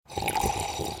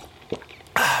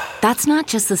That's not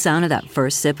just the sound of that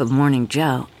first sip of Morning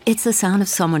Joe. It's the sound of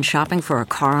someone shopping for a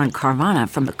car on Carvana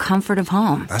from the comfort of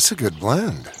home. That's a good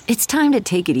blend. It's time to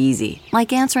take it easy,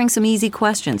 like answering some easy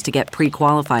questions to get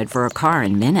pre-qualified for a car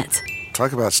in minutes.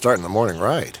 Talk about starting the morning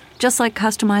right. Just like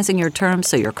customizing your terms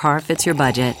so your car fits your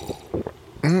budget.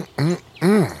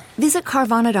 Visit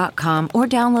Carvana.com or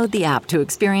download the app to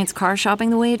experience car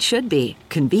shopping the way it should be.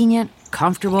 Convenient,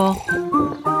 comfortable.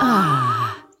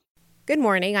 Good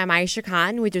morning, I'm Aisha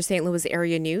Khan with your St. Louis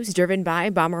area news driven by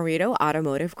Bommarito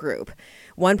Automotive Group.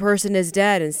 One person is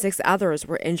dead and 6 others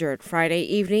were injured Friday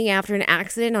evening after an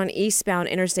accident on eastbound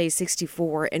Interstate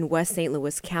 64 in West St.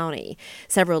 Louis County.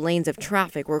 Several lanes of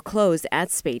traffic were closed at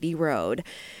Spady Road.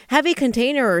 Heavy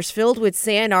containers filled with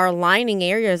sand are lining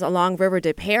areas along River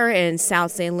des Peres in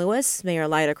South St. Louis. Mayor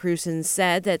Lyda Krewson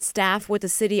said that staff with the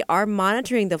city are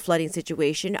monitoring the flooding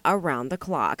situation around the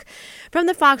clock. From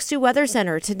the Fox 2 Weather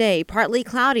Center today, partly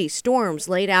cloudy, storms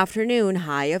late afternoon,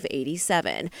 high of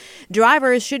 87.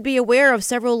 Drivers should be aware of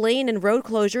several lane and road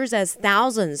closures as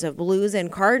thousands of Blues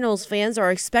and Cardinals fans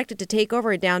are expected to take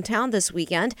over downtown this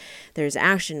weekend. There's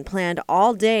action planned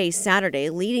all day Saturday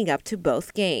leading up to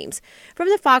both games. From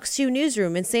the Fox 2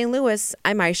 newsroom in St. Louis,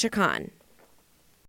 I'm Aisha Khan.